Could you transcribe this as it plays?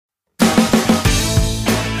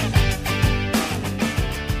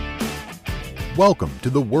Welcome to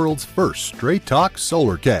the world's first Straight Talk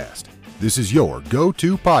Solarcast. This is your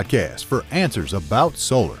go-to podcast for answers about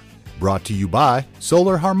solar. Brought to you by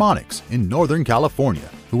Solar Harmonics in Northern California,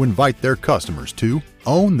 who invite their customers to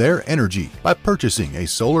own their energy by purchasing a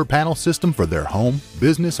solar panel system for their home,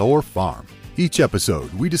 business, or farm. Each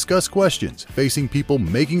episode, we discuss questions facing people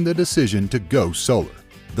making the decision to go solar.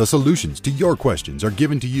 The solutions to your questions are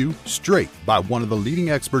given to you straight by one of the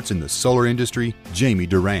leading experts in the solar industry, Jamie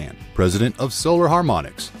Duran, president of Solar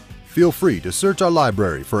Harmonics. Feel free to search our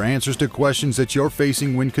library for answers to questions that you're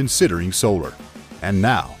facing when considering solar. And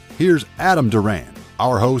now, here's Adam Duran,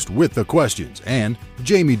 our host with the questions, and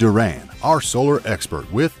Jamie Duran, our solar expert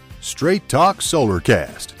with Straight Talk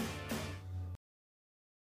Solarcast.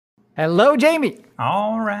 Hello, Jamie.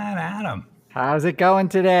 All right, Adam. How's it going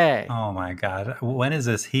today? Oh my God. When is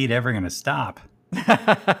this heat ever going to stop?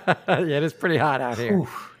 Yeah, it is pretty hot out here.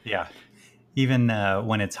 Oof, yeah. Even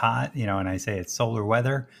when it's hot, and I say it's solar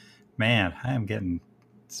weather, man, I am getting,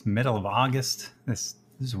 it's middle of August. This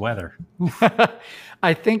weather.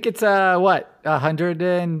 I think it's 100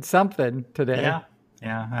 and something today.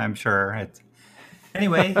 Yeah, I'm sure.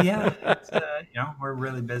 Anyway, yeah, we're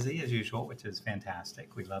really busy as usual, which is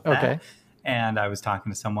fantastic. We love that. Okay. And I was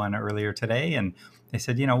talking to someone earlier today, and they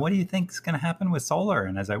said, what do you think is going to happen with solar?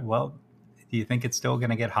 And I was like, well, do you think it's still going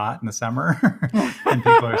to get hot in the summer? And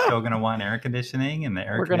people are still going to want air conditioning, and the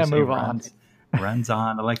air conditioning runs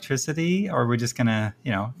on electricity? Or we're just going to,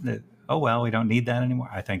 we don't need that anymore.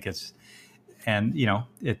 I think it's never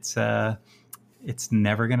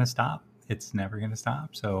going to stop. It's never going to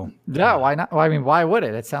stop. So yeah, why not? Well, I mean, why would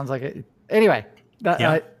it? It sounds like it. Anyway,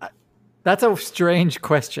 that's a strange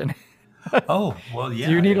question. Oh, well, yeah.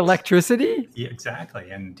 Do you need electricity? Yeah,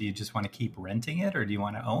 exactly. And do you just want to keep renting it, or do you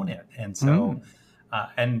want to own it? And so,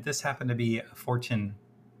 and this happened to be a Fortune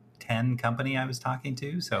 10 company I was talking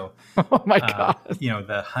to. So, oh my God,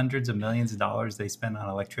 the hundreds of millions of dollars they spend on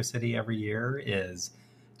electricity every year is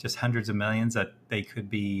just hundreds of millions that they could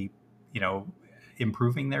be,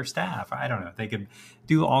 improving their staff. I don't know. They could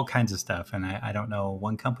do all kinds of stuff. And I don't know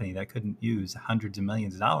one company that couldn't use hundreds of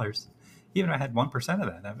millions of dollars. Even if I had 1% of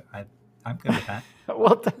that, I'm good with that.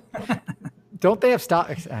 Well, don't they have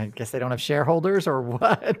stock? I guess they don't have shareholders, or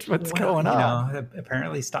what? What's going on?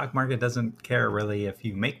 Apparently stock market doesn't care really if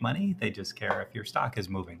you make money. They just care if your stock is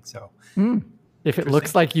moving. So if it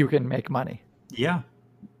looks like you can make money. Yeah.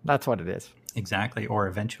 That's what it is. Exactly. Or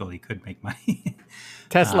eventually could make money.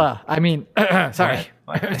 Tesla. Sorry.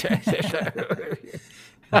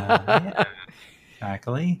 Yeah,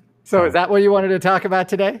 exactly. So is that what you wanted to talk about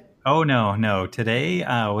today? Oh, no. Today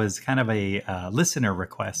was kind of a listener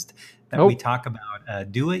request that we talk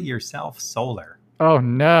about do-it-yourself solar. Oh,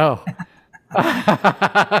 no.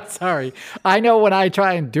 Sorry. I know when I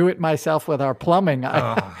try and do it myself with our plumbing,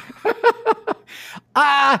 I'm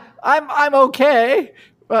okay.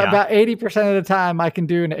 About 80% of the time, I can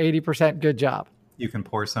do an 80% good job. You can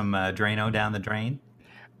pour some Drano down the drain?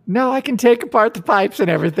 No, I can take apart the pipes and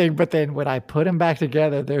everything, but then when I put them back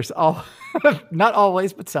together, there's not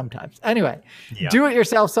always, but sometimes. Anyway,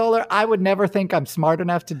 do-it-yourself solar. I would never think I'm smart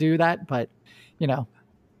enough to do that, but, a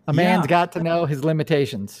man's got to know his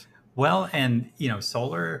limitations. Well, and,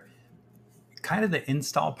 solar, kind of the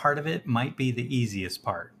install part of it might be the easiest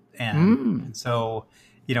part. And so,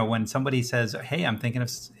 when somebody says, hey, I'm thinking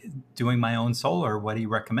of doing my own solar, what do you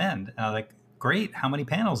recommend? And I'm like, great. How many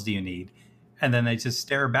panels do you need? And then they just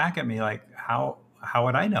stare back at me like, how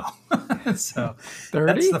would I know? So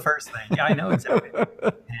 30? That's the first thing. Yeah, I know exactly.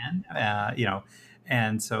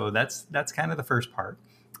 And so that's kind of the first part,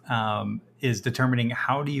 is determining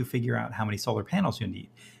how do you figure out how many solar panels you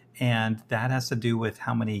need. And that has to do with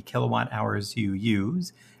how many kilowatt hours you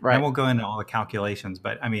use. Right. I won't go into all the calculations,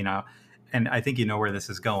 but I mean, and I think you know where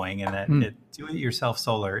this is going, and that do-it-yourself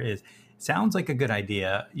solar sounds like a good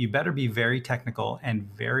idea. You better be very technical and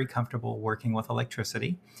very comfortable working with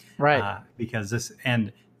electricity. Right. Because this,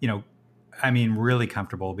 and, really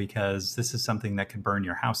comfortable, because this is something that could burn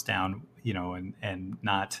your house down, and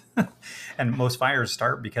not, and most fires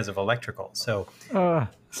start because of electrical. So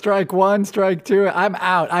strike one, strike two, I'm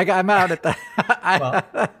out. I'm out at that.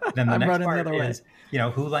 Well, then the next part is,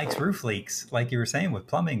 who likes roof leaks, like you were saying with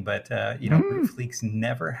plumbing, but, roof leaks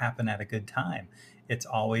never happen at a good time. It's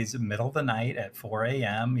always middle of the night at 4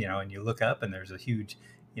 a.m., and you look up and there's a huge,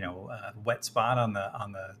 wet spot on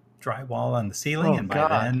the drywall on the ceiling. And by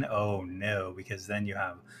then, oh no, because then you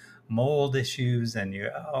have mold issues and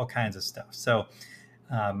all kinds of stuff. So,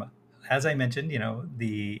 as I mentioned,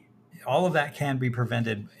 all of that can be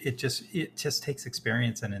prevented. It just takes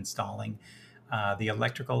experience in installing. The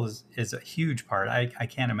electrical is a huge part. I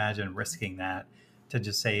can't imagine risking that to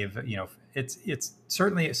just save, it's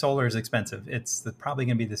certainly solar is expensive. It's probably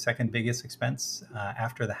going to be the second biggest expense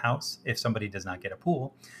after the house if somebody does not get a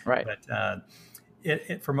pool. Right. But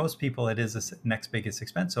for most people, it is the next biggest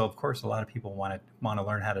expense. So of course, a lot of people want to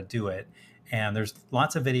learn how to do it. And there's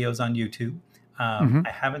lots of videos on YouTube.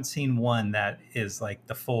 I haven't seen one that is like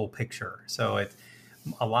the full picture. So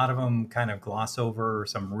a lot of them kind of gloss over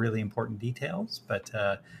some really important details, but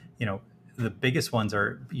the biggest ones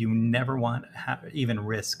are you never want even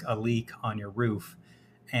risk a leak on your roof,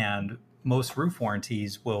 and most roof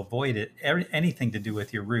warranties will avoid it. Anything to do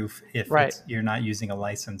with your roof if you're not using a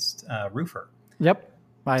licensed roofer. Yep,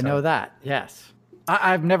 I know that. Yes,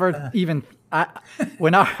 I've never even.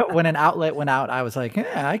 When an outlet went out, I was like,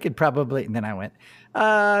 I could probably. And then I went,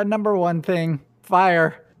 number one thing,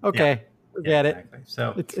 fire. Okay, forget it.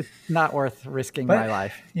 So it's not worth risking my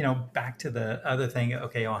life. Back to the other thing.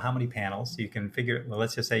 Okay, well, how many panels? You can figure. Well,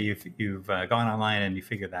 let's just say you've gone online and you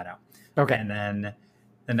figured that out. Okay, and then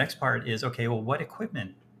the next part is, okay, well, what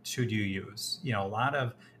equipment should you use? A lot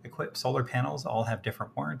of solar panels all have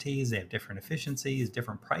different warranties. They have different efficiencies,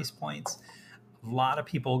 different price points. A lot of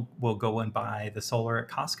people will go and buy the solar at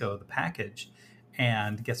Costco, the package.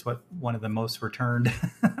 And guess what? One of the most returned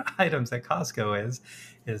items at Costco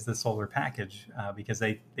is the solar package because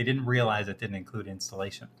they didn't realize it didn't include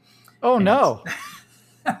installation. Oh, no.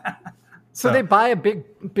 So they buy a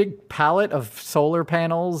big pallet of solar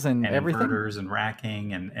panels and everything? Inverters and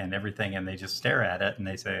racking and everything, and they just stare at it and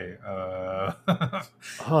they say, oh,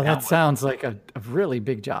 that sounds like a really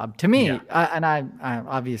big job to me. Yeah. I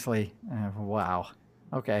obviously, wow.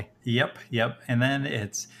 Okay. Yep. And then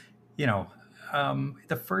it's,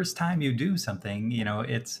 the first time you do something,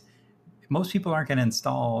 most people aren't going to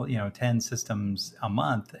install, 10 systems a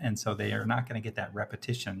month. And so they are not going to get that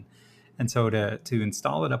repetition. And so to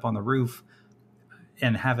install it up on the roof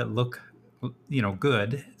and have it look,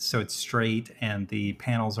 good, so it's straight and the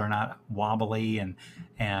panels are not wobbly and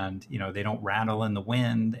they don't rattle in the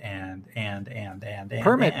wind and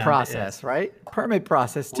permit process, right? Permit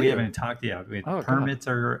process too. We haven't talked yet. Permits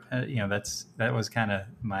are, that was kind of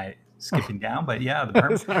my skipping down, but yeah, the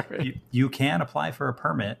permit, you can apply for a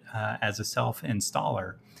permit as a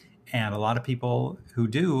self-installer, and a lot of people who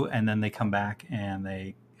do, and then they come back and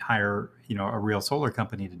they hire a real solar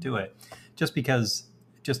company to do it, just because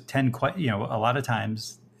a lot of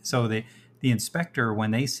times. So the inspector, when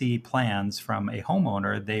they see plans from a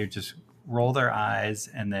homeowner, they just roll their eyes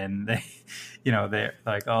and then they they're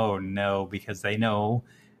like, oh no, because they know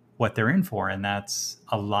what they're in for, and that's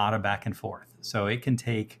a lot of back and forth. So it can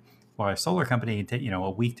take a solar company a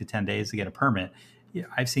week to 10 days to get a permit.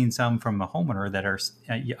 I've seen some from a homeowner that are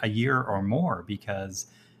a year or more because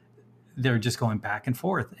they're just going back and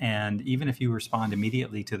forth. And even if you respond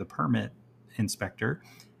immediately to the permit inspector,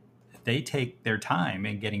 they take their time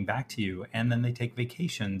in getting back to you, and then they take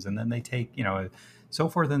vacations, and then they take, so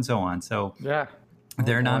forth and so on. So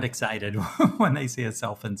they're not excited when they see a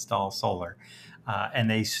self-install solar, and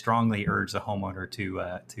they strongly urge the homeowner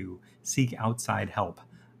to seek outside help.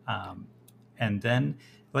 And then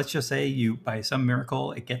let's just say by some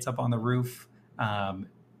miracle, it gets up on the roof,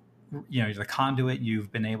 the conduit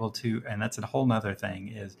you've been able to, and that's a whole nother thing,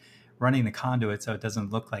 is running the conduit so it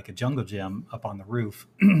doesn't look like a jungle gym up on the roof.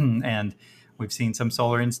 And we've seen some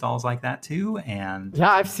solar installs like that too. And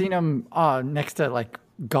yeah, I've seen them next to like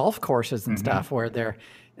golf courses and stuff where they're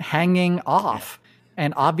hanging off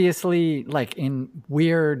and obviously like in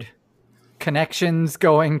weird connections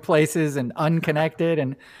going places and unconnected,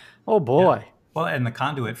 and oh boy. Yeah. Well, and the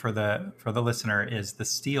conduit for the listener is the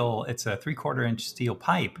steel. It's a 3/4 inch steel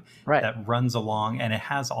pipe that runs along, and it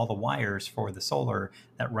has all the wires for the solar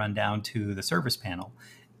that run down to the service panel.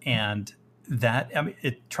 And that,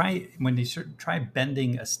 when you try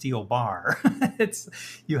bending a steel bar,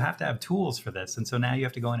 you have to have tools for this. And so now you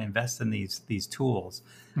have to go and invest in these tools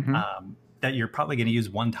that you're probably going to use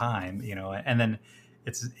one time, and then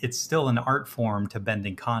it's still an art form to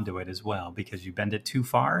bending conduit as well, because you bend it too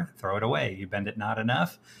far, throw it away. You bend it not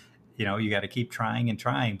enough, you got to keep trying and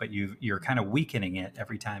trying, but you're kind of weakening it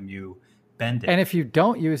every time you bend it. And if you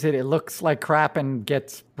don't use it, it looks like crap and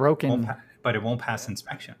gets broken. But it won't pass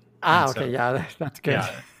inspection. Okay, yeah, that's good.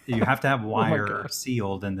 Yeah, you have to have wire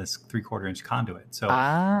sealed in this 3/4 inch conduit. So,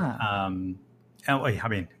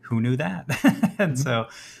 who knew that? And so,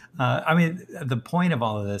 the point of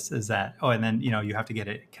all of this is that, and then, you have to get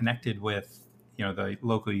it connected with, the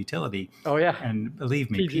local utility. Oh, yeah. And believe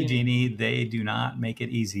me, PG&E, they do not make it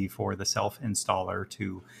easy for the self-installer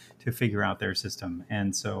to figure out their system.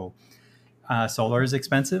 And so Solar is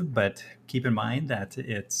expensive, but keep in mind that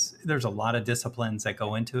there's a lot of disciplines that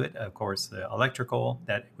go into it. Of course, the electrical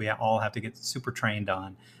that we all have to get super trained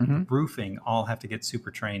on, the roofing all have to get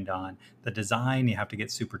super trained on, the design you have to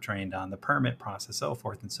get super trained on, the permit process, so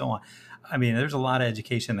forth and so on. I mean, there's a lot of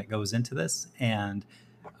education that goes into this. And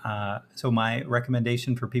so my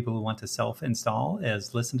recommendation for people who want to self-install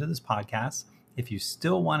is listen to this podcast. If you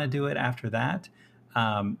still want to do it after that,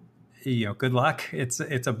 good luck. It's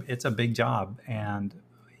a big job, and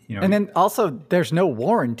and then also there's no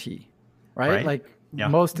warranty, right? Like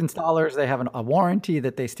most installers, they have a warranty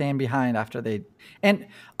that they stand behind after they. And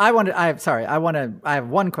I have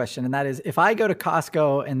one question, and that is, if I go to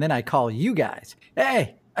Costco and then I call you guys,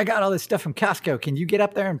 hey, I got all this stuff from Costco, can you get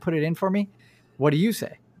up there and put it in for me? What do you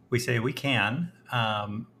say? We say we can,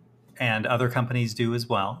 and other companies do as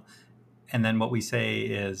well. And then what we say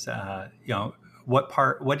is,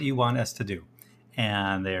 what do you want us to do?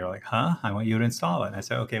 And they're like, I want you to install it. And I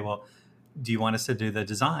say, okay, well, do you want us to do the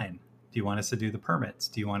design? Do you want us to do the permits?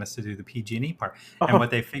 Do you want us to do the PG&E part? And what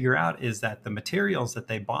they figure out is that the materials that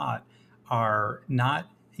they bought are not,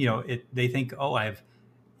 they think,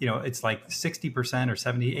 it's like 60% or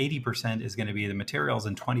 70, 80% is going to be the materials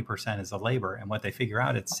and 20% is the labor. And what they figure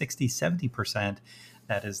out, it's 60, 70%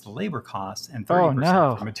 that is the labor costs and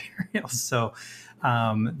 30% for materials. So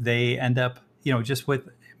they end up, just with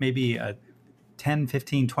maybe a 10,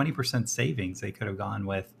 15, 20% savings, they could have gone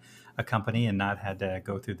with a company and not had to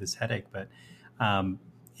go through this headache. But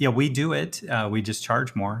we do it. We just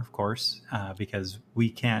charge more, of course, because we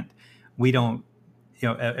don't,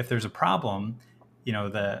 if there's a problem,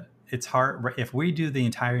 it's hard. If we do the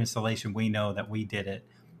entire installation, we know that we did it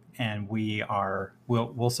and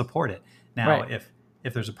we'll support it. Now,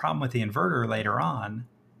 if there's a problem with the inverter later on,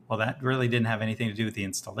 well, that really didn't have anything to do with the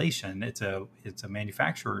installation. It's a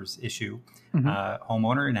manufacturer's issue.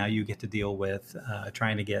 Homeowner, now you get to deal with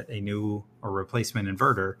trying to get a new or replacement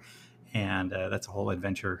inverter. And that's a whole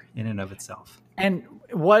adventure in and of itself. And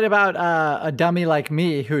what about a dummy like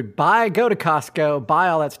me who'd go to Costco, buy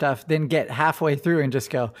all that stuff, then get halfway through and just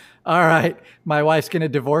go, all right, my wife's going to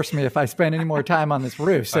divorce me if I spend any more time on this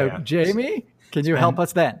roof. So Jamie, can you help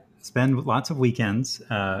us then? Spend lots of weekends.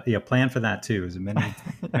 Plan for that too. Is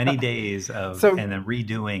many days of and then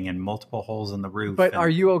redoing and multiple holes in the roof. But are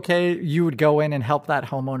you okay? You would go in and help that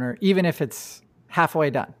homeowner even if it's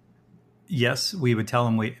halfway done? Yes, we would tell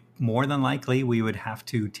them more than likely we would have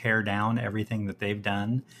to tear down everything that they've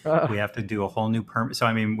done. We have to do a whole new permit.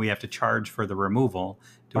 So we have to charge for the removal,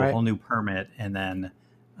 a whole new permit, and then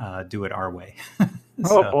do it our way.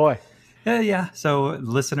 Oh boy. Yeah. So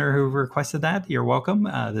listener who requested that, you're welcome.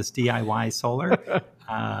 This DIY solar.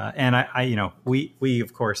 And we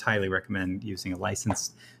of course highly recommend using a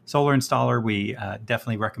licensed solar installer. We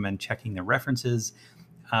definitely recommend checking the references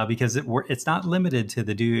because it's not limited to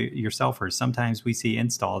the do-yourselfers. Sometimes we see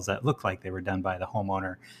installs that look like they were done by the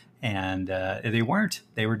homeowner, and they weren't.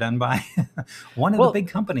 They were done by one of the big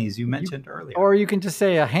companies you mentioned earlier. Or you can just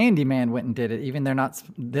say a handyman went and did it, even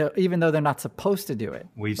though they're not supposed to do it.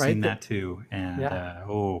 We've seen that too,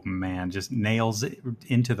 and just nails it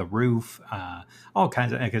into the roof, all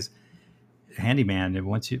kinds of. Because handyman,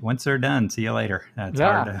 once they're done, see you later. It's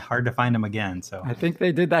hard to find them again. So I think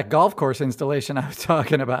they did that golf course installation I was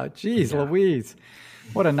talking about. Jeez, Louise,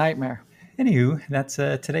 what a nightmare. Anywho, that's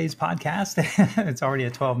today's podcast. It's already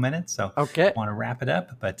at 12 minutes, so I want to wrap it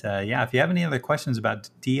up. But if you have any other questions about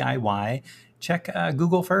DIY, check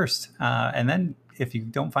Google first. And then if you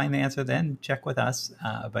don't find the answer, then check with us.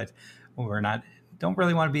 But don't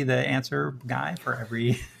really want to be the answer guy for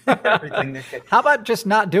everything. How about just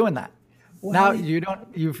not doing that? Well, now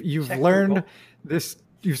you've learned Google. This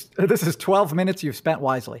is 12 minutes you've spent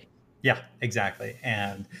wisely. Yeah, exactly.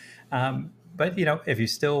 And but if you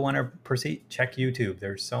still want to proceed, check YouTube.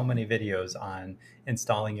 There's so many videos on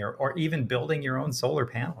installing or even building your own solar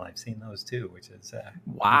panel. I've seen those too, which is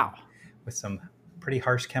wow, with some pretty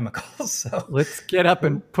harsh chemicals. So let's get up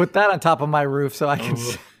and put that on top of my roof so I can.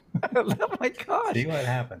 Oh my gosh! See what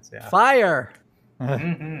happens. Yeah. Fire.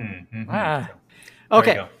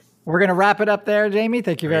 Okay. We're going to wrap it up there, Jamie.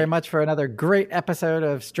 Thank you very much for another great episode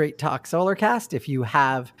of Straight Talk Solarcast. If you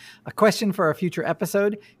have a question for a future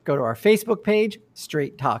episode, go to our Facebook page,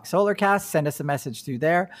 Straight Talk Solarcast. Send us a message through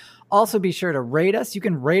there. Also, be sure to rate us. You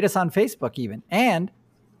can rate us on Facebook even. And,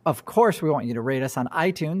 of course, we want you to rate us on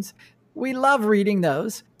iTunes. We love reading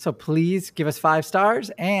those. So please give us 5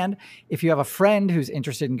 stars. And if you have a friend who's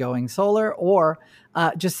interested in going solar or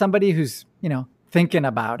just somebody who's, thinking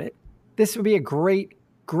about it, this would be a great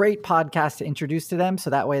podcast to introduce to them. So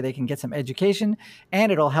that way they can get some education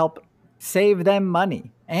and it'll help save them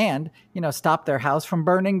money and, stop their house from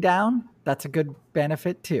burning down. that's a good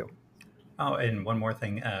benefit too. Oh, and one more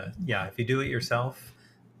thing. If you do it yourself,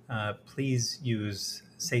 please use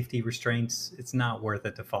safety restraints. It's not worth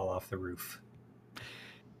it to fall off the roof.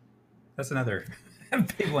 That's another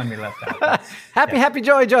big one we left out. Happy,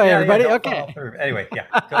 joy, everybody. Okay. Anyway,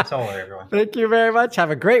 go solar, everyone. Thank you very much.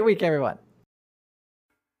 Have a great week, everyone.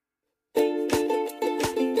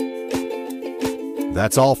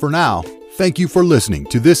 That's all for now. Thank you for listening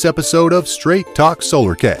to this episode of Straight Talk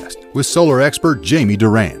Solarcast with solar expert Jamie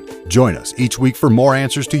Duran. Join us each week for more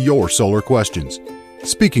answers to your solar questions.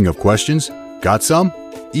 Speaking of questions, got some?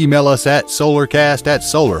 Email us at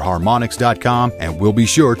solarcast@solarharmonics.com and we'll be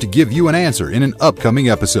sure to give you an answer in an upcoming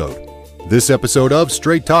episode. This episode of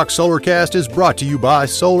Straight Talk Solarcast is brought to you by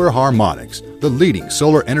Solar Harmonics, the leading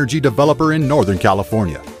solar energy developer in Northern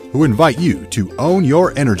California, who invite you to own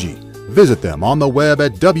your energy. Visit them on the web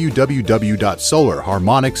at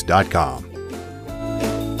www.solarharmonics.com.